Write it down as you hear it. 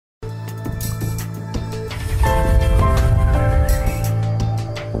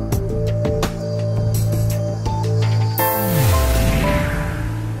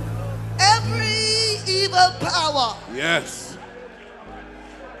power. Yes.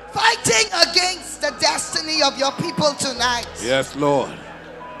 Fighting against the destiny of your people tonight. Yes, Lord.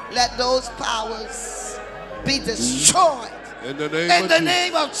 Let those powers be destroyed. In the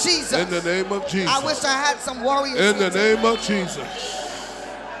name of Jesus. In the name of Jesus. I wish I had some warriors. In the name of Jesus.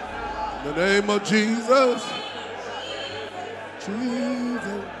 In the name of Jesus.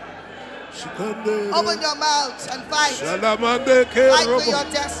 Jesus. Open your mouth and fight. Fight for your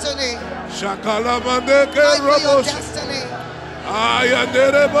destiny. Fight for your destiny. Fight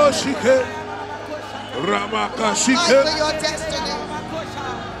for your destiny.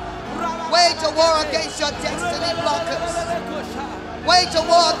 Wage a war against your destiny blockers. Wage a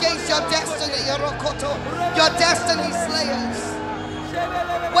war against your destiny, your destiny slayers.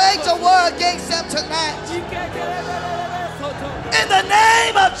 Wage a war against them tonight. In the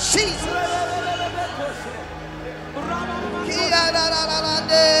name of Jesus.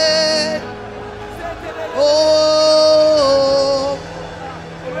 Oh.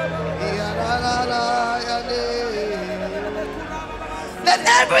 Let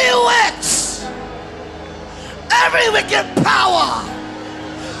every wicked power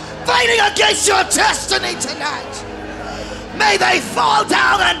fighting against your destiny tonight, may they fall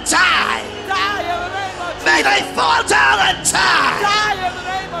down and die. May they fall down and die.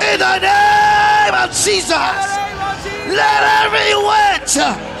 In the name of Jesus. Let every witch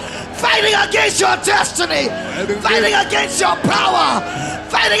fighting against your destiny, fighting against your power,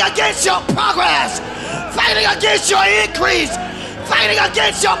 fighting against your progress, fighting against your increase, fighting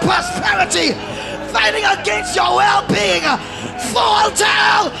against your prosperity, fighting against your well-being, fall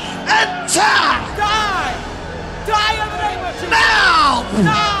down and die. Die. Die in the name of Jesus. Now.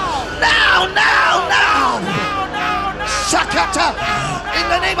 Now. Shakata. In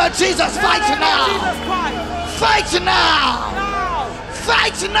the name of Jesus, fight now. Fight now.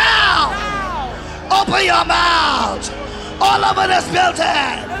 Fight now. Open your mouth. All over this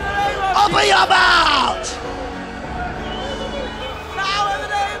building. Open your mouth. Now in the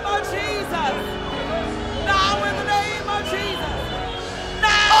name of Jesus. Now in the name of Jesus.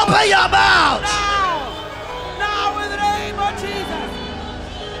 Now. Open your mouth. Now in the name of Jesus.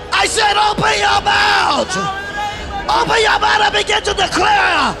 I said open your mouth. Open your mouth and begin to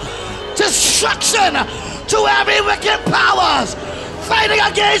declare destruction to every wicked powers fighting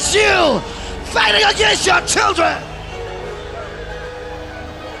against you, fighting against your children.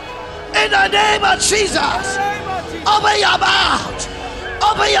 In the name of Jesus, open your mouth.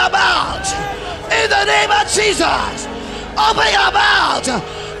 Open your mouth. In the name of Jesus, open your mouth.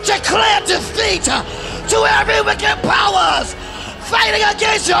 Declare defeat to every wicked powers fighting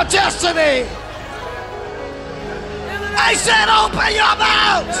against your destiny. I said open your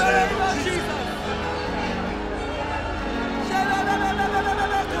mouth.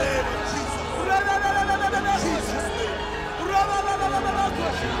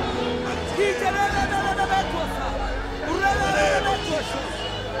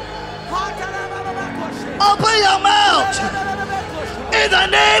 Open your mouth. In the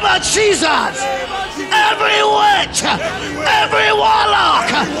name of Jesus. Every witch, every warlock,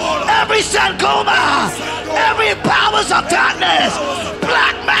 every Sangoma, every powers of darkness,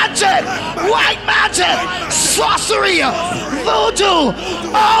 black magic, white magic, sorcery, voodoo,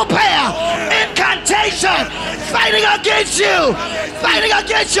 obeah, incantation, fighting against you, fighting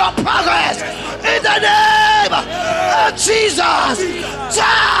against your progress. In the name of Jesus,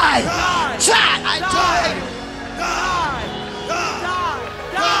 die, die, I die.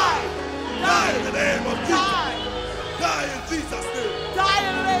 Die in the name of Jesus. Die in Jesus' name. Die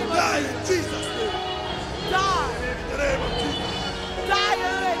in the name of Jesus' name. Die in the name of Jesus. Die in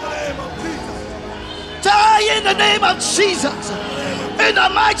the name of Jesus. Die in the name of Jesus. In the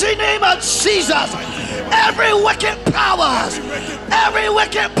mighty name of Jesus. Every wicked powers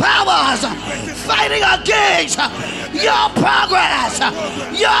fighting against your progress,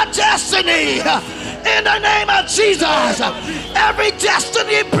 your destiny. In the name of Jesus, every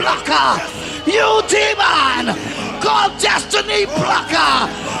destiny blocker, you demon called destiny blocker,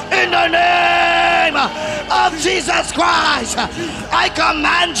 in the name of Jesus Christ, I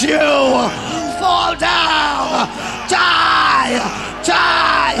command you, fall down, die,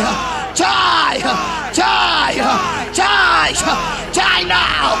 die, die, die, die, die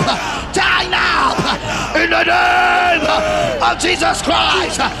now, die now, in the name of Jesus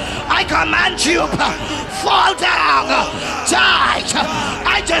Christ, I command you, fall down, die,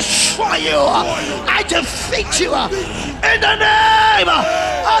 I destroy you, I defeat you, in the name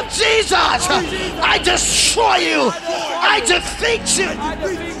of Jesus, I destroy you, I defeat you.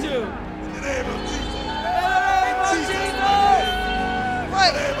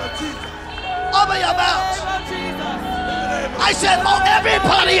 Open your mouth. I said, oh,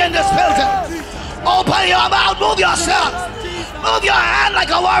 everybody in this building, open your mouth, move yourself. Move your hand like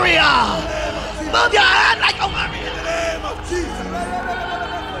a warrior. Move your hand like a warrior. In the name of Jesus.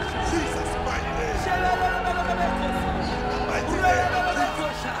 Jesus, mighty name. The mighty name of Jesus.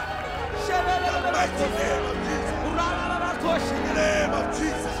 The mighty name of Jesus. In the name of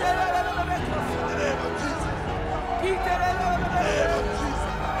Jesus. In the name of Jesus. In the name of Jesus.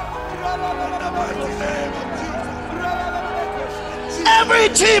 In the mighty name of Jesus. Every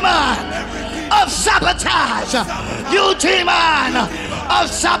demon of sabotage, you demon of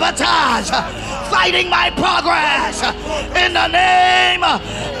sabotage, fighting my progress, in the name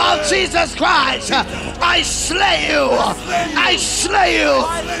of Jesus Christ, I slay you, I slay you,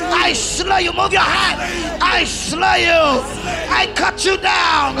 I slay you. Move your hand. I slay you, I cut you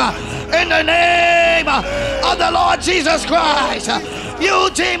down in the name of the Lord Jesus Christ. You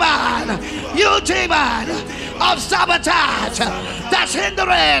demon of sabotage that's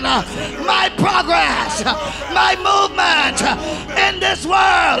hindering my progress, my movement in this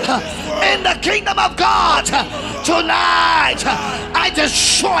world, in the kingdom of God. Tonight, I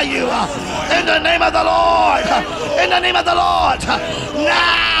destroy you in the name of the Lord. In the name of the Lord.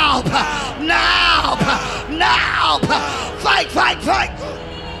 Now, now, now, fight, fight, fight. In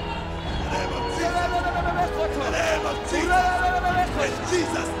the name of Jesus. In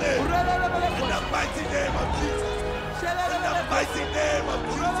Jesus' name. In the mighty name of Jesus. In the mighty name of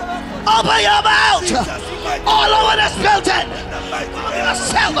Jesus. Open your mouth all over this building.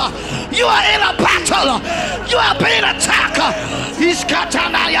 You are in a battle. You are being attacked. He's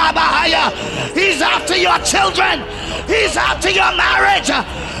He's after your children. He's after your marriage.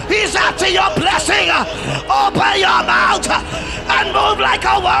 He's after your blessing. Open your mouth and move like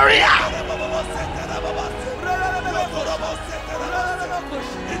a warrior.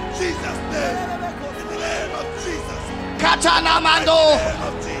 In Jesus' name. In the name of Jesus. Katana mando,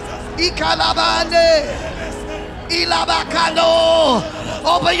 ikalabande, ilabakando.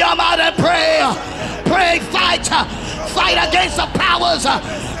 Open your mouth and pray. Pray, fight. Fight against the powers of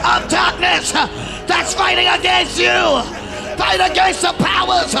darkness that's fighting against you. Fight against the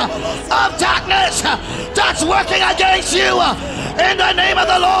powers of darkness that's working against you. In the name of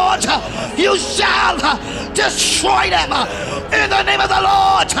the Lord, you shall destroy them. In the name of the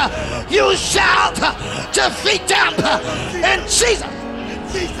Lord, you shall defeat them. In Jesus'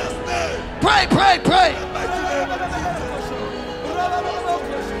 name. Pray, pray, pray.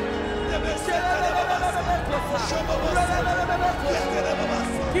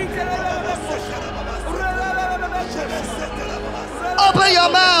 Open your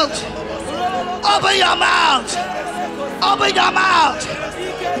mouth. Open your mouth. Open your mouth.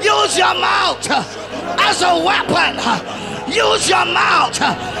 Use your mouth as a weapon. Use your mouth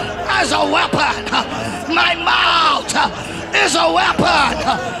as a weapon. My mouth is a weapon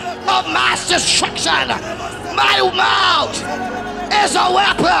of mass destruction. My mouth is a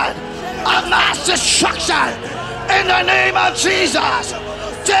weapon of mass destruction. In the name of Jesus.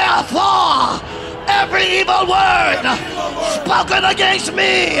 Therefore, every evil word spoken against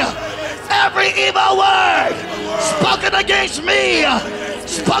me, every evil word spoken against me,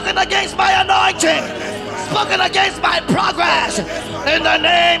 spoken against my anointing, spoken against my progress, in the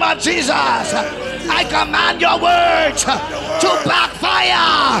name of Jesus, I command your words to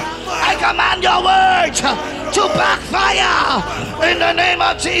backfire. I command your words to backfire in the name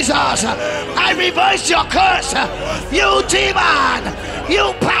of Jesus. I reverse your curse, you demon,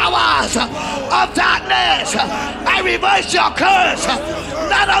 you powers of darkness. I reverse your curse.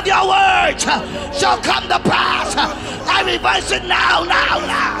 None of your words shall come to pass. I reverse it now, now,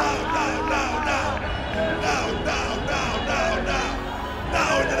 now.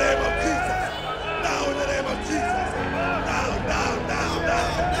 Now in the name of Jesus. Now in the name of Jesus. Now.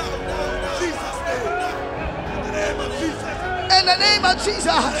 Jesus' name. In the name of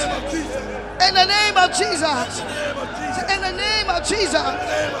Jesus. In the name of Jesus. In the name of Jesus. In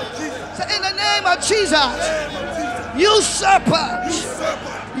the name of Jesus. In the name of Jesus. You serpent.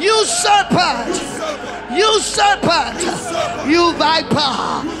 You serpent. You serpent. You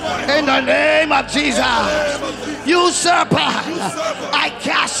viper. In the name of Jesus. You serpent. I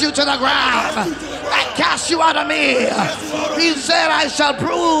cast you to the ground. I cast you out of me. He said, I shall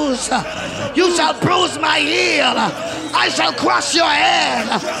bruise. You shall bruise my heel. I shall crush your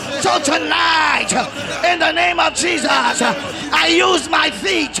head. So tonight, in the name of Jesus, I use my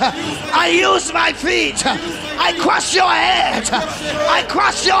feet. I use my feet I crush your head. I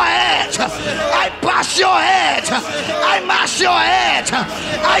crush your head. I bash your head. I mash your head.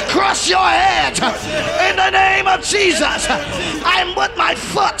 I crush your head. In the name of Jesus, I put my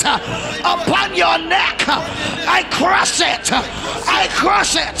foot upon your neck. I crush it. I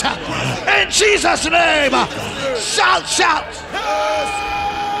crush it. In Jesus' name. Shout, shout. Yes.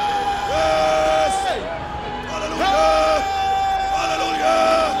 Yes. Hallelujah. Hallelujah.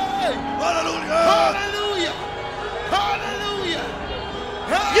 Hallelujah. Hallelujah.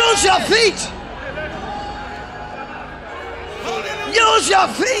 Hallelujah. Use your feet. Use your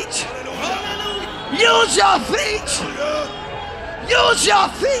feet. Use your feet. Use your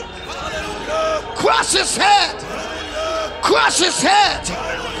feet. Crush his head. Crush his head.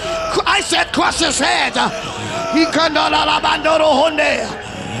 I said crush his head.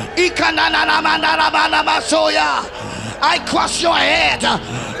 I crush your head.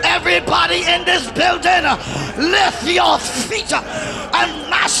 Everybody in this building, lift your feet and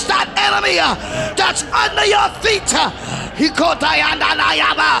mash that enemy that's under your feet.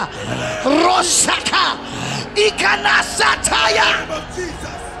 Rosaka Ikanasataya.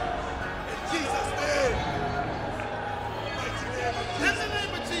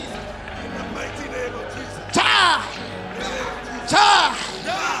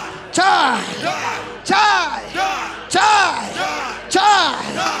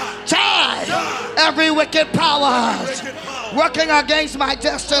 Every wicked power working against my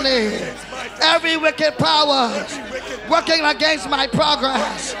destiny, every wicked power working against my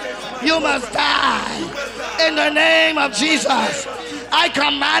progress, you must die in the name of Jesus. I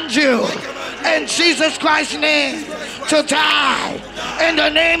command you in Jesus Christ's name to die in the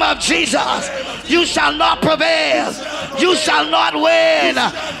name of Jesus. You shall not prevail. You shall not win.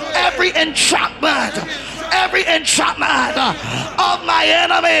 Every entrapment of my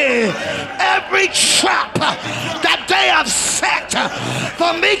enemy, every trap that they have set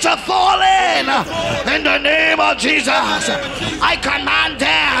for me to fall in the name of Jesus, I command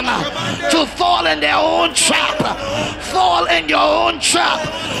them to fall in their own trap. Fall in your own trap.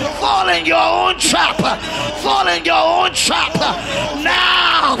 Fall in your own trap. Fall in your own trap.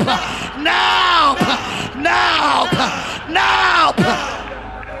 Now. Now. Now. Now.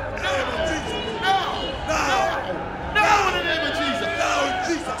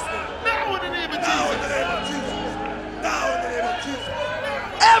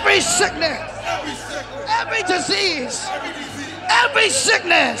 Every sickness, every disease, every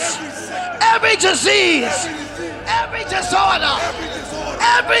sickness, every disease, every disorder,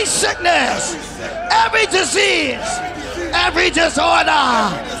 every sickness, every disease, every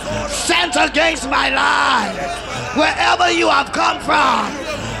disorder sent against my life, wherever you have come from,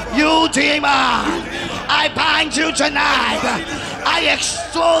 you demon, I bind you tonight. I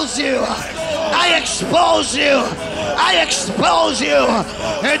expose you. I expose you. I expose you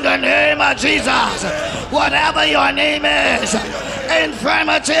in the name of Jesus. Whatever your name is,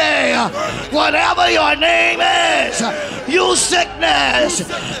 infirmity, whatever your name is, you sickness,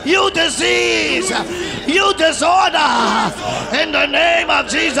 you disease, you disorder, in the name of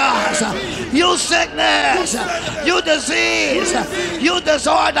Jesus, you sickness, you disease, you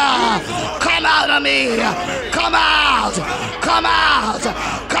disorder, come out of me, come out, come out,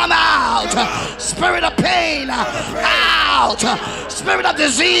 come out, spirit of pain, out, spirit of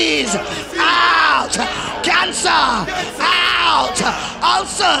disease, out, cancer, out,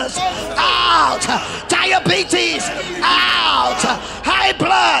 ulcers, out, diabetes, out, high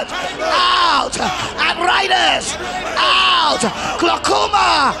blood, out, arthritis, out,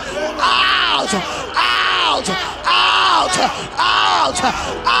 glaucoma, out, out, out, out,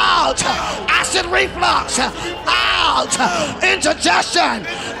 out, acid reflux, out, indigestion,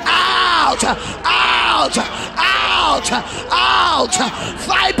 out, out, out, out,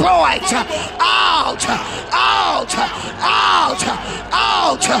 fibroids, out, out, out,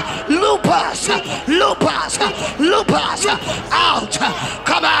 out, lupus, lupus, lupus, out,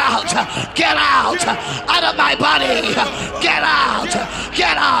 come out, get out of my body, get out,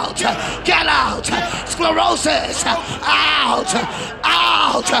 get out, get out, sclerosis, out,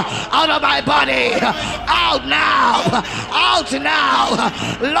 out of my body, out now,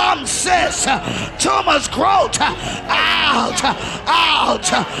 lump cysts, tumors, growth, out,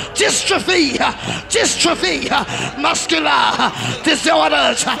 dystrophy, muscular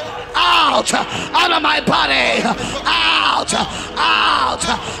disorders, out of my body, out,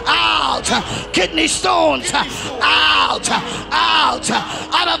 kidney stones, out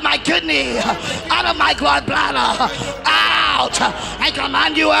of of my kidney, out of my gallbladder, out. I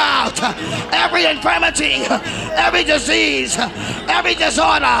command you out. Every infirmity, every disease, every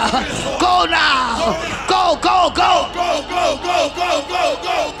disorder, go now. Go, go, go. Go, go, go, go, go,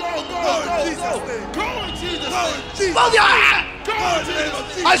 go, go, go, go, Jesus' name. Go in Jesus' name. Move your hand. Go in the name of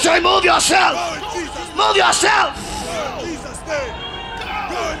Jesus. I say move yourself. Go in Jesus' name. Move yourself. Go in Jesus' name.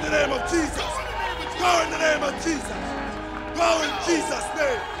 Go in the name of Jesus. Go in the name of Jesus. Go in Jesus'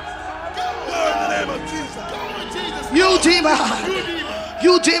 name. Go in the name of Jesus. You demon.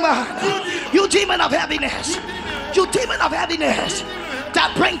 You demon. You demon of heaviness. You demon of heaviness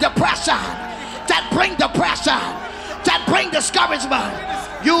that bring depression. That bring depression. That bring discouragement.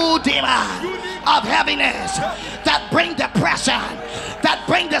 You demon of heaviness that bring depression. That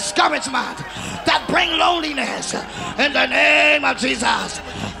bring discouragement. That bring loneliness. In the name of Jesus,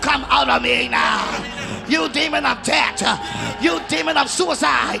 come out of me now. You demon of death, you demon of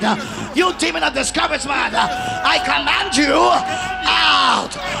suicide, you demon of discouragement, I command you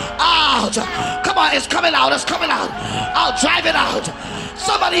out, out. Come on, it's coming out, it's coming out. I'll drive it out.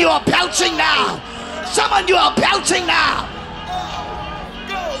 Some of you are belching now. Some of you are belching now.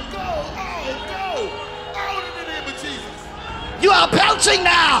 Out in the name of Jesus. You are belching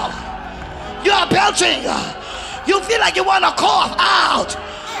now. You are belching. You feel like you want to cough. Out.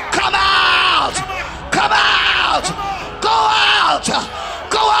 Come out. Come out. Go out.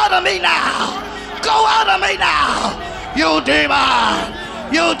 Go out of me now. Go out of me now. You demon.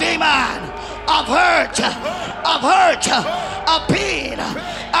 You demon of hurt. Of hurt. Of pain.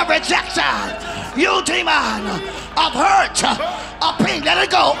 Of rejection. You demon of hurt. Of pain. Let it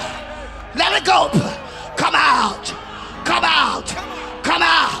go. Let it go. Come out. Come out. Come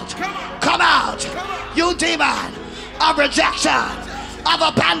out. Come out. You demon of rejection. Of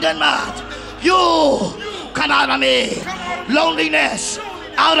abandonment. You come out of me. Loneliness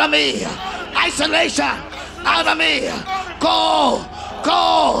out of me. Isolation out of me. Go,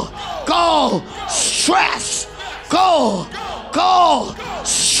 go, go. Stress. Go, go.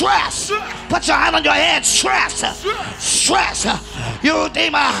 Stress. Put your hand on your head. Stress. Stress. You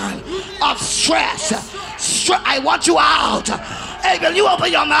demon of stress. I want you out. Hey, will you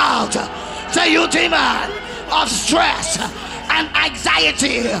open your mouth? Say, you demon of stress and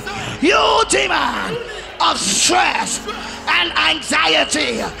anxiety. You demon of stress and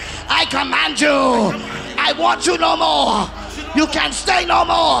anxiety, I command you. I want you no more. You can stay no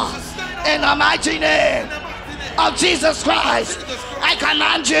more. In the mighty name of Jesus Christ, I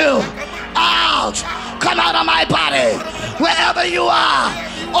command you out. Come out of my body. Wherever you are,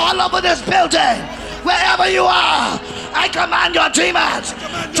 all over this building, wherever you are, I command your demons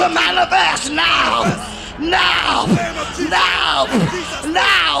to manifest now. Now, now,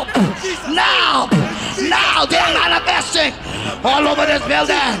 now, now, now, they're manifesting all over this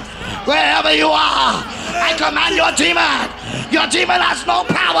building. Wherever you are, I command your demon. Your demon has no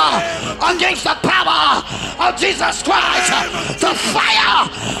power against the power of Jesus Christ. The fire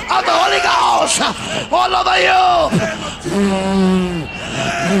of the Holy Ghost all over you.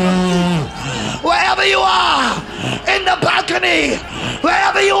 Wherever you are, in the balcony,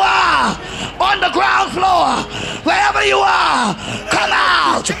 wherever you are, on the ground floor, wherever you are, come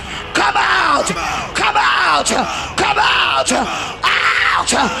out, come out, come out, come out,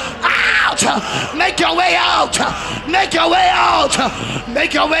 out, out, make your way out, make your way out,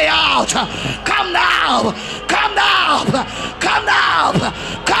 make your way out, come now, come now, come now,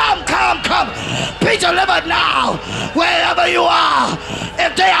 come, come, come, be delivered now, wherever you are.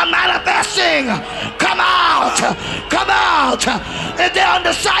 If they are manifesting, come out, come out. If they're on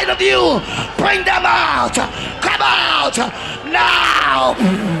the side of you, bring them out, come out now.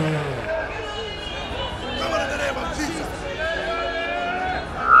 Come on in the name of Jesus.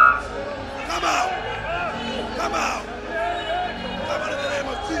 Come out. Come out. Come on in the name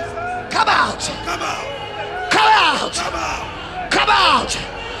of Jesus. Come out. Come out. Come out. Come out. Come out.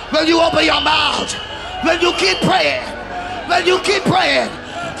 Will you open your mouth? Will you keep praying? Will you keep praying?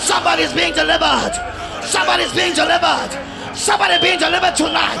 Somebody's being delivered. Somebody's being delivered. Somebody being delivered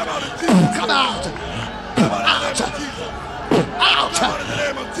tonight. Come out. Out. Out.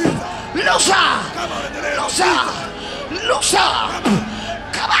 Looser. Looser. Looser.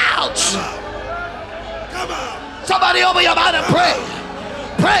 Come out. Somebody open your mouth and pray.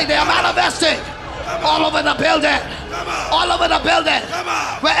 Pray. They are manifesting all over the building. All over the building.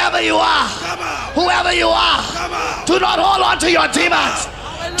 Wherever you are. Whoever you are. Do not hold on to your demons.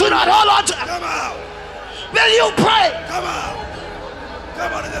 Do not hold on to. Will you pray? Come out.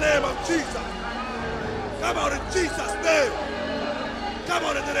 Come out in the name of Jesus. Come out in Jesus' name. Come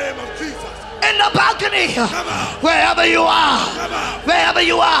out in the name of Jesus. In the balcony, wherever you are, wherever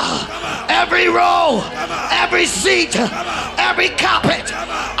you are, every row, every seat, every carpet,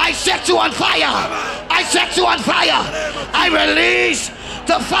 I set you on fire. I set you on fire. I release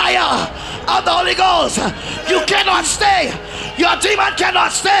the fire of the Holy Ghost. You cannot stay. Your demon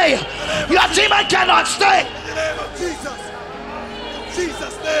cannot stay. Your demon cannot stay. In the name of Jesus. In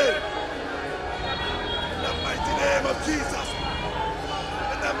Jesus' name. In the mighty name of Jesus.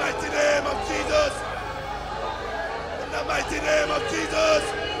 In the mighty name of Jesus. In the mighty name of Jesus.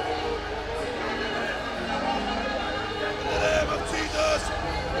 In the name of Jesus.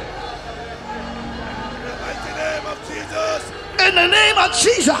 In the mighty name of Jesus. In the name of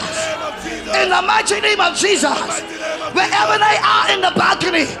Jesus. In the mighty name of Jesus. Wherever they are in the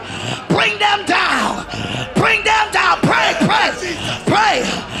balcony, bring them down. Bring them down. Pray, pray, pray,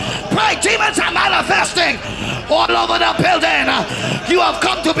 pray. Demons are manifesting all over the building. You have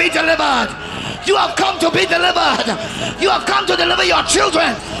come to be delivered. You have come to be delivered. You have come to deliver your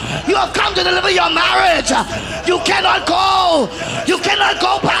children. You have come to deliver your marriage. You cannot go. You cannot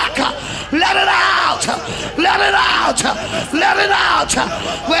go back. Let it out. Let it out. Let it out.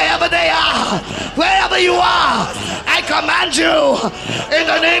 Wherever they are, wherever you are, I command you in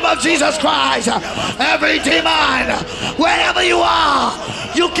the name of Jesus Christ. Every demon, wherever you are,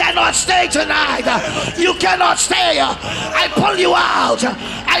 you cannot stay tonight. You cannot stay. I pull you out.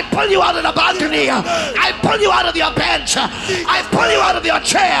 I pull you out of the balcony. I pull you out of your bench. I pull you out of your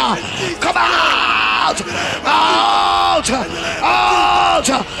chair. Come out. Out. Out.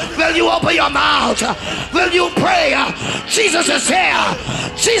 Will you open your mouth? Will you pray? Jesus is here.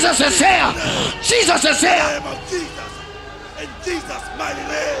 Jesus is here. Jesus is here. In the name of Jesus. In Jesus' mighty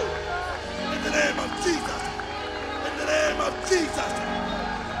name. In the name of Jesus. In the name of Jesus.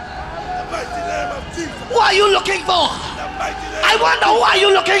 In the mighty name of Jesus. What are you looking for? I wonder who are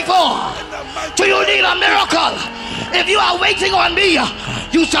you looking for? Do you need a miracle? If you are waiting on me,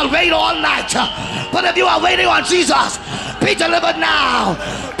 you shall wait all night. But if you are waiting on Jesus, be delivered now.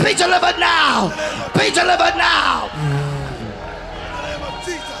 Be delivered now. Be delivered now. In the name of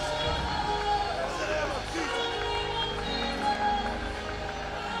Jesus.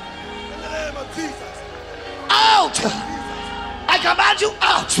 In the name of Jesus. Out. I command you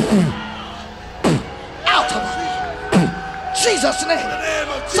out. Out of Jesus' name.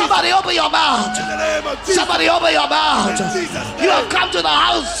 Somebody open your mouth. Somebody open your mouth. You have come to the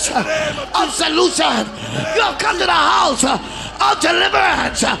house of solution. You have come to the house of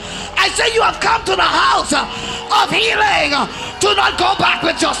deliverance. I say you have come to the house of healing. Do not go back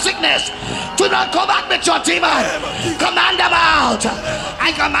with your sickness. Do not go back with your demon. Command them out.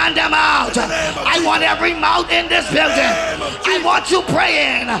 I command them out. I want every mouth in this building. I want you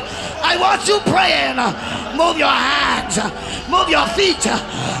praying. I want you praying. Move your hands. Move your feet.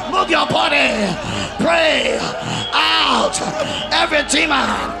 Move your body. Pray out every demon,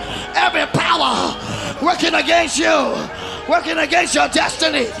 every power working against you, working against your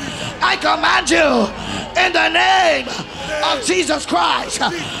destiny. I command you in the name of Jesus Christ.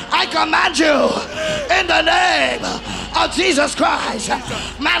 I command you in the name of Jesus Christ.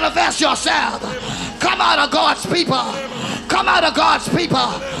 Manifest yourself. Come out of God's people. Come out of God's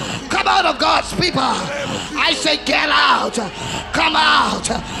people. Come out of God's people. I say get out. Come out.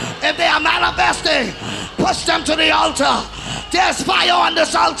 If they are manifesting, push them to the altar. There's fire on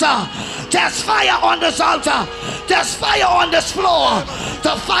this altar. There's fire on this altar. There's fire on this floor.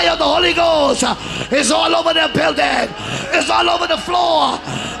 The fire of the Holy Ghost is all over the building. It's all over the floor.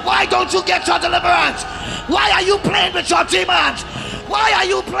 Why don't you get your deliverance? Why are you playing with your demons? Why are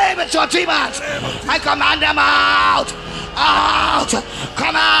you playing with your demons? I command them out. Out.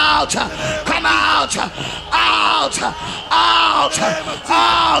 Come out. Come out. Out. Out.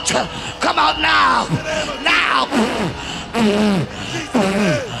 Out. Come out now. Now. In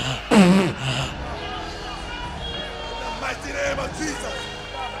the mighty name of Jesus.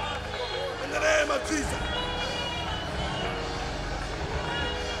 In the name of Jesus.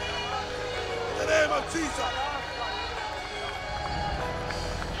 In the name of Jesus.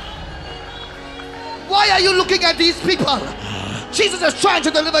 Why are you looking at these people? Jesus is trying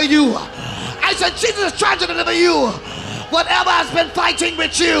to deliver you. I said Jesus is trying to deliver you. Whatever has been fighting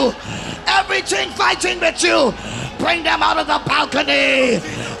with you, everything fighting with you, bring them out of the balcony.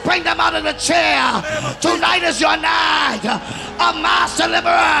 Bring them out of the chair. Tonight is your night of mass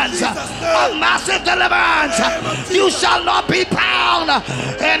deliverance, of massive deliverance. You shall not be bound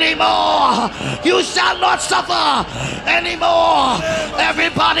anymore. You shall not suffer anymore.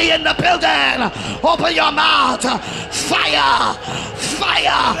 Everybody in the building, open your mouth. Fire,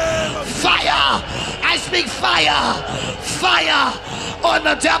 fire, fire. I speak fire, fire, on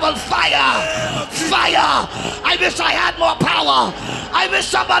the devil. Fire. Fire. I wish I had more power. I wish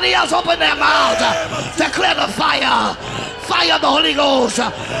somebody else opened their mouth. Declare the fire. Fire of the Holy Ghost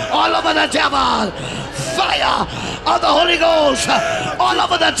all over the devil. Fire of the Holy Ghost all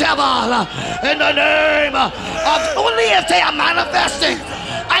over the devil. In the name of, only if they are manifesting.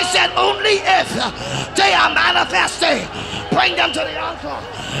 I said only if they are manifesting. Bring them to the altar.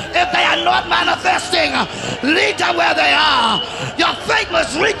 If they are not manifesting, lead them where they are. Your faith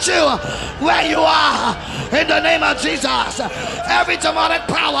must reach you where you are. In the name of Jesus. Every demonic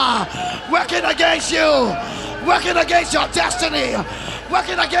power working against you, working against your destiny,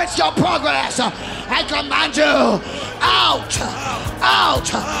 working against your progress, I command you out,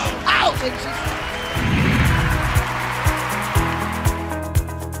 out, out in Jesus' name.